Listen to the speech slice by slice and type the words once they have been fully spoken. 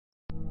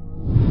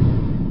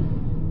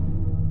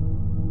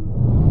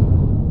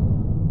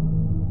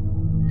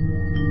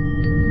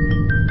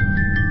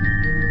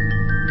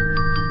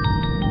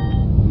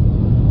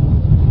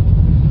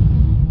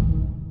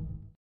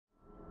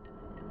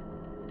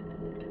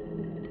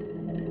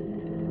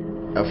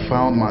I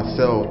found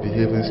myself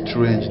behaving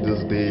strange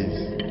these days.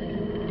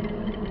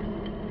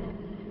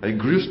 I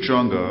grew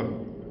stronger,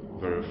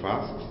 very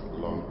fast,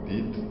 long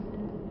teeth.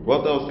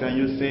 What else can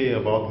you say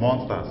about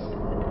monsters?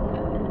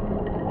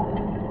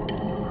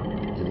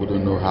 You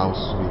wouldn't know how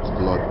sweet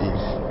blood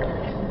is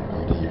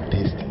until you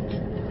taste it.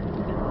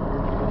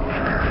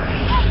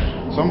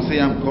 Some say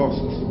I'm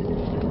cursed,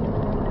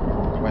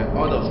 while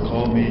others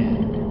call me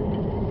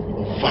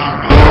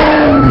Ovara.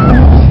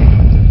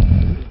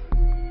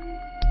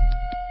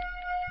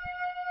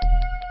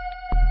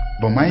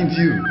 But mind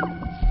you,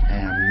 I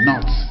am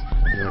not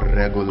your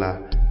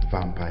regular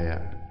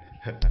vampire.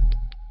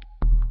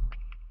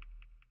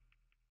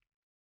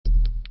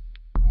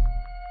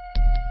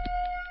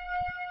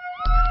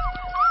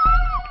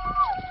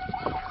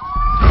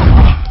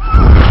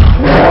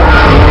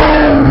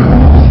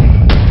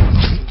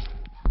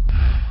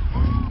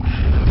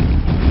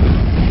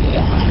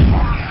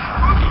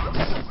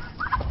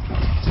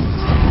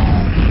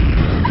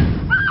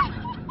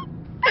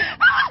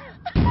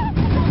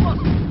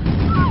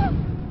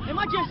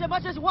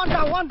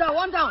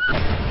 One down.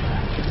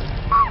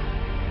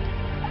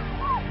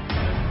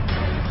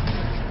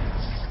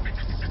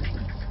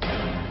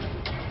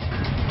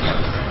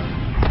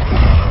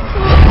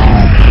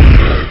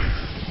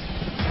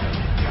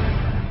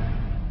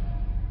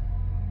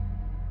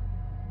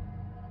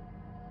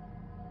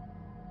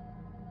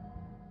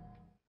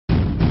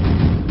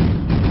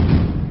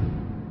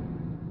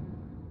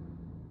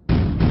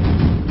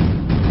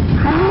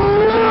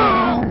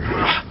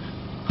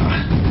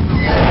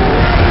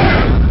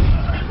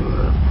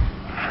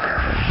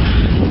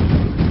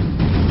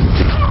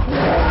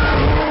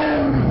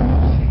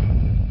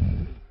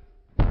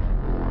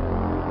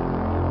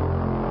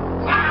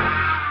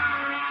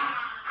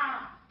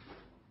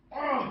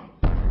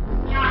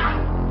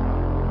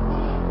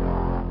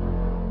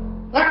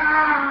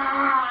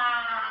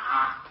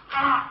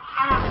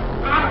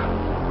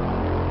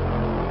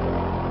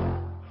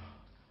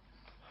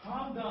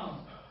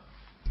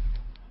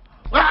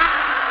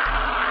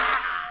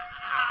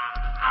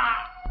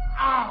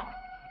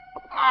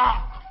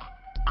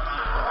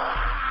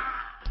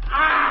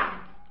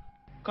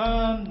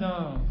 Calm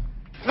down.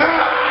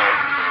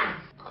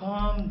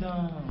 Calm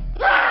down.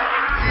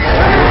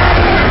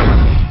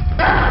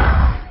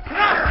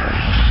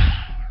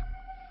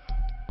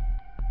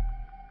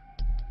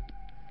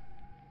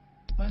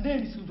 My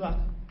name is Xploit,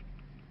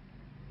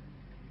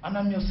 and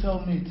I'm your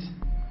cellmate.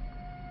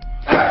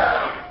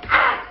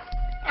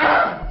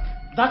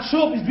 That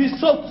shop is being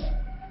soaked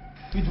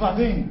with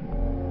vervain.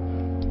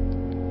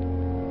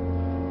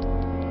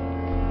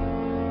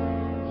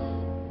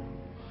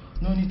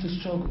 No need to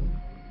struggle.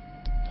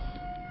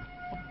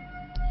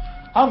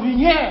 I've been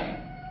here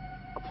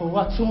for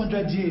what,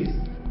 200 years.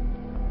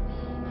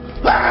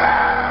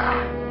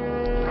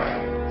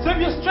 Save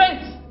your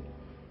strength,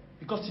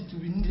 because it will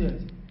be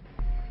needed.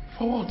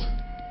 For what?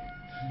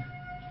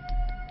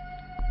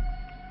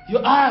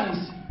 Your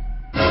eyes,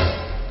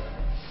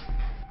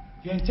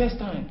 your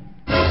intestine,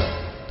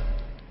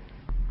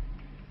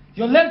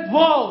 your leg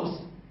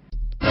balls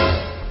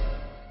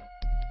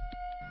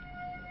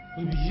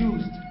will be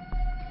used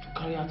to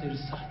carry out a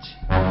research.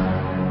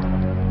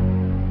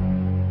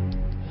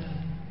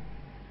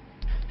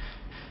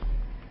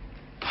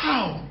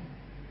 How?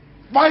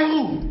 By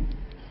who?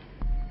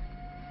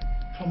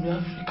 From the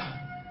African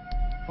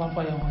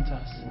vampire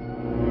hunters.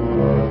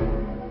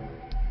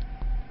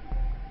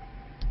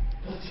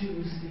 But you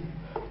will see.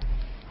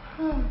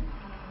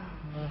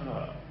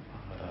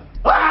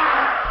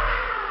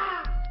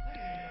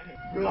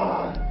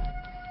 Blood!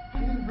 I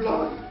need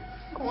blood!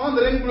 I'm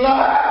wandering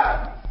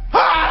blood!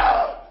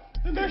 How?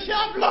 They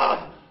share blood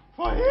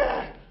for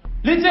here!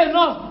 Little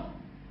enough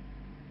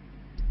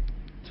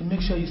to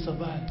make sure you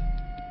survive.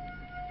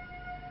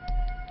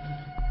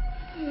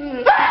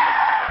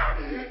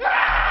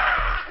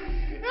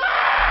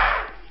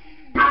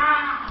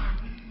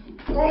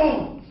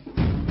 Oh.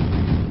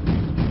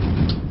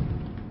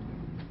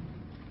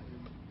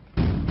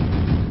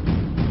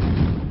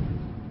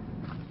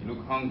 You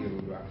look hungry,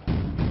 Udra.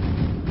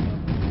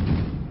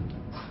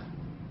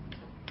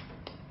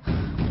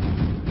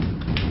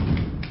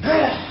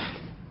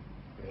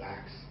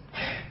 Relax.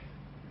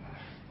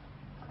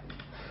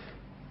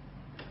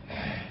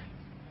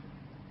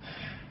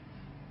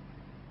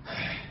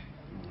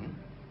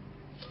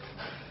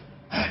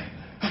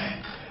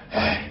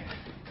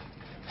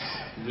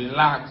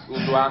 Relax,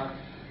 Udwak.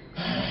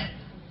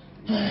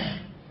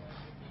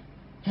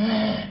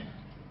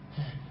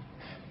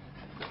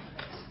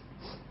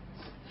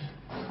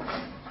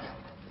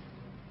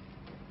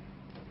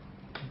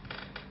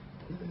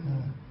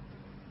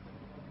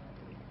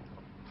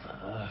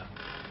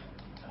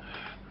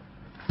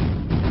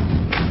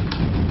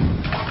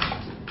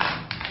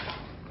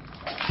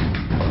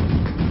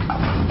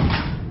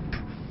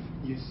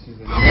 Yes,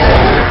 Susan.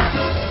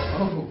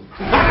 Oh.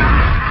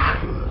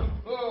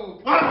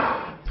 Oh.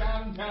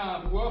 Calm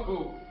down.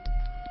 Whoa.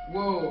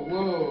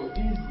 Whoa.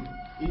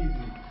 Easy.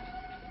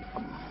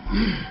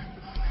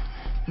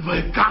 If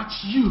I catch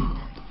you,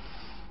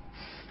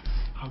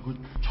 I will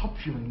chop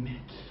your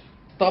neck.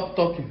 Stop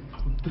talking. I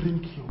will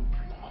drink your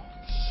blood.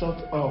 Shut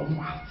up.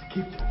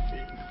 Masticate your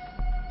face.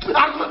 I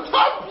will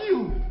chop you.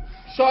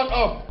 Shut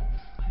up.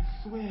 I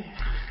swear.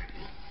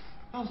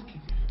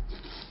 Housekeeping.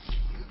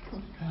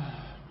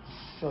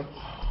 Shut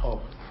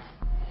up.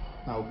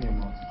 Now open your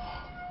mouth.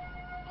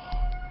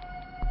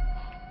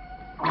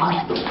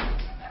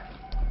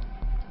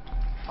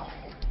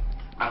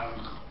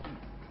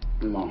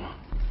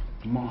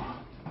 Mom.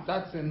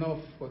 That's enough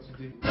for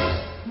today.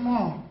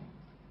 Mom.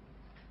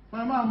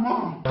 My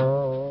mom.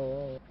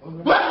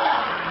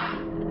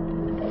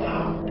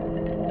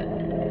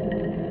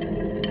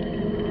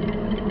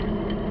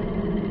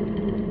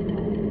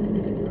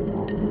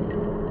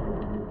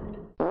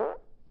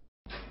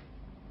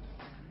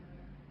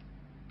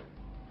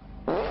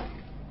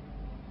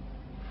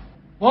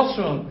 What's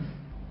wrong?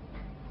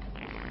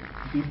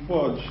 The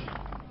purge.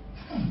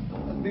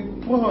 The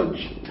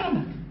purge.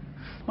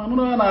 I don't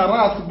know when a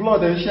rat's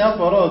blood and share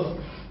for us.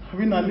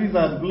 We not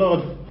lizard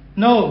blood.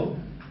 No.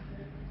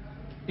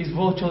 It's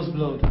vulture's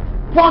blood.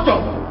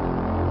 Vulture?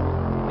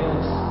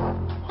 Yes.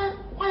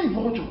 Why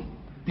vulture?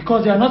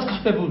 Because they are not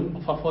capable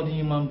of affording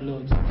human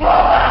blood.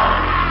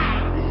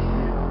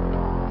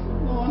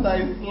 No wonder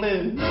he's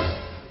slain.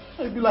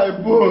 I be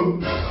like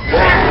bone.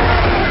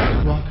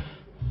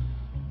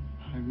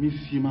 I miss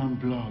human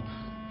blood.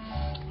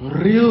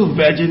 Real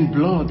virgin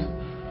blood.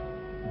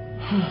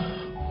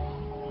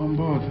 On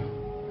board.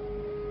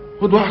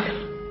 Udwak.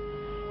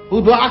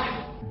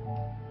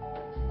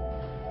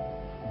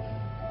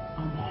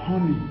 I'm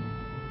honey.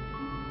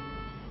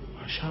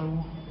 A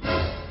shower.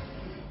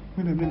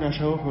 When they make a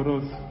shower for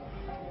us,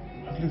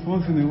 at least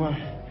once in a while,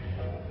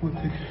 we'll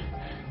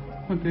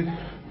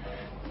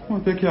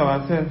take care of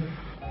ourselves.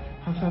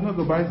 I shall not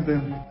go bite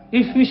them.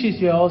 If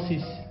fishes were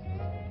horses,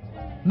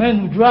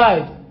 men would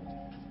ride.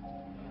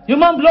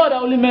 Human blood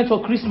are only meant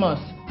for Christmas.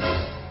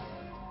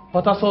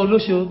 But as for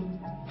Olosho,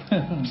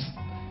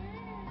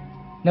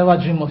 never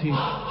dream of it.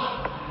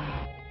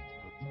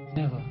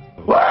 Never.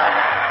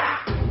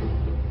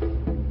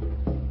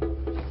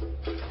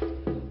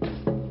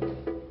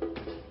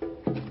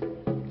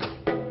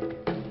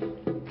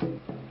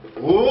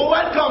 Oh,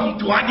 welcome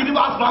to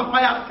Aginiba's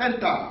Vampire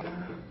Center.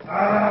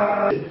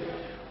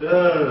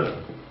 The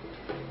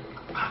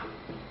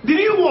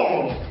new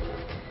one.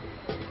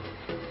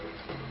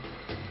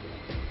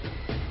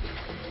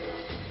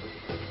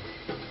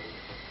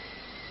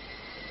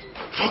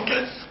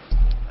 Forget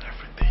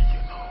everything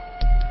you know.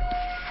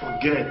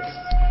 Forget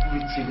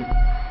everything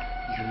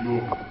you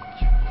know.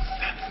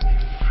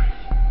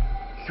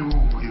 You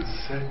will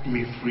set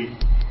me free.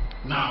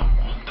 Now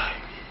untie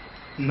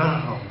me.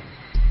 Now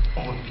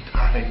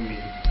untie me.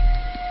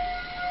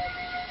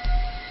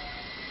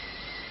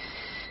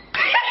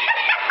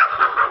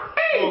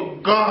 Oh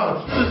God!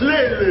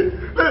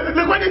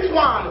 Look at this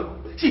one.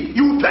 See,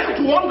 you fail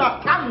to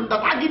understand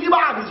that Aginiba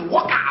and his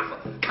workers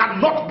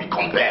cannot be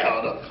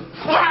compelled.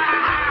 I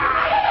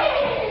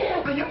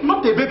am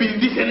not a baby in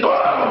this end. I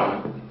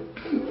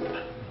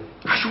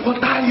should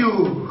untie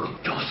you.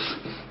 Just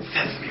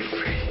set me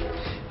free,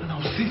 and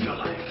I'll save your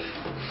life.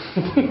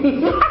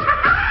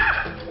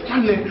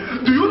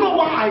 Do you know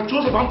why I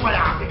chose vampire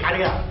as a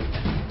career?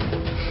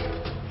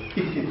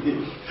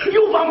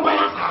 You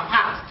vampires are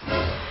fast.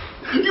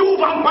 You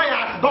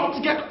vampires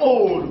don't get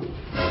old.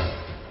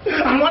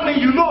 And one day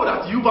you know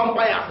that you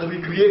vampires will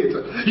recreate.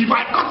 If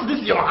I cut this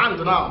in your hand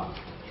now,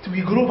 it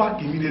will grow back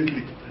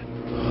immediately.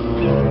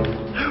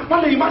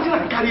 One day imagine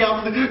I carry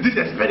out this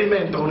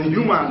experiment on a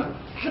human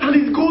and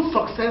it goes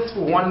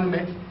successful one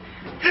day.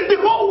 The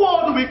whole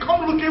world will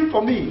come looking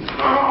for me.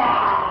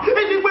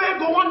 Anywhere I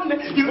go one day,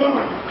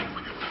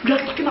 we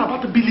are talking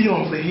about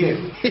billions here.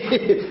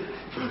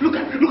 Look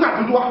at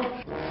Udwak.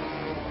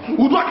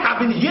 Udwak have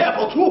been here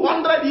for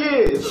 200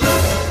 years.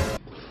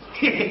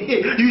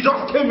 You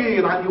just came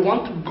in and you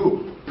want to go.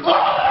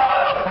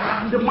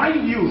 And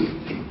mind you,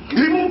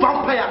 even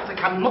vampires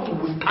cannot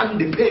withstand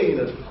the pain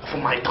of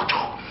my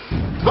torture.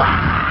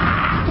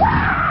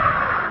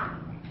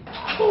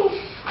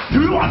 Do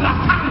you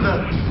understand?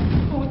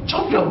 I will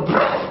chop your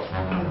breath.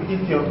 I will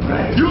eat your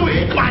breath. You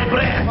eat my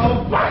breath. I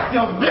will bite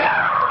your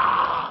breath.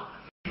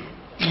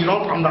 You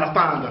don't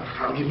understand.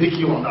 I will make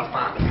you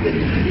understand.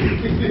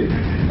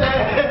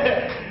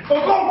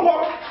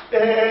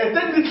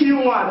 Take the key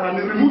one and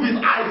remove his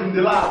eyes in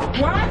the lab.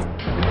 What?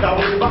 That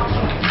was back.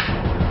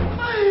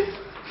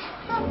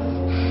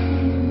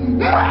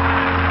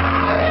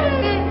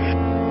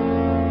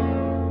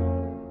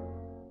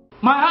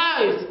 My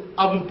eyes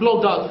have been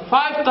plugged out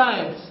 5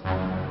 times.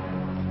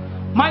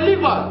 My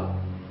liver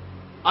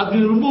has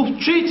been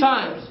removed 3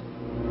 times.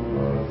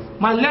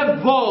 My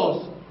left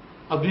balls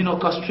have been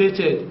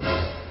orchestrated.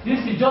 This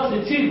is just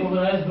the tip of an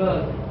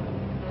iceberg.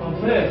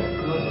 Compare.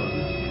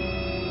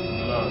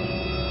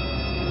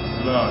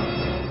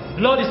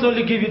 Blood is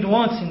only given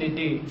once in a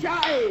day.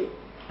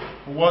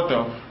 What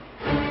of?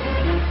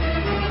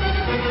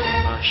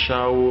 A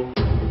shower.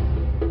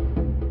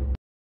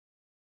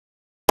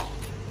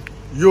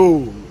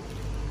 Yo,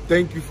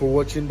 thank you for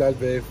watching that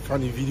very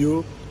funny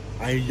video.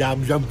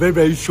 I'm very,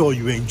 very sure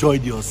you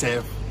enjoyed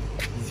yourself.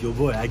 It's your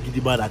boy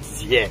Agidiba that is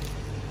here.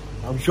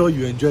 I'm sure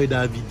you enjoyed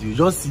that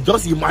video.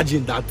 Just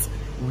imagine that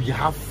we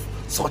have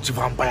such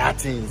vampire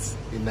things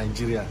in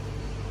Nigeria.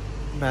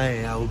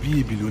 I will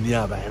be a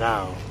billionaire by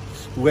now.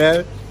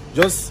 Well,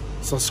 just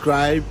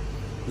subscribe,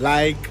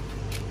 like,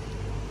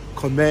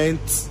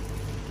 comment,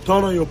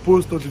 turn on your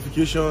post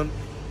notification,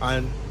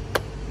 and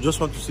just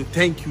want to say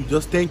thank you.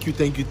 Just thank you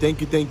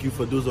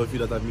for those of you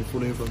that have been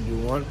following from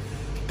day one.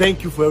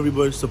 Thank you for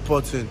everybody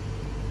supporting.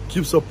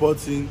 Keep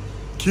supporting,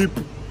 keep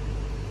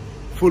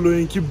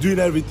following, keep doing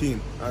everything.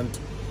 And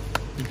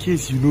in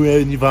case you know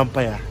any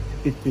vampire,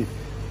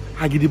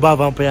 Agidiba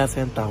Vampire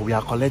Center, we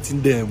are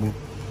collecting them.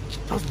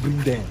 Just bring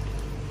them.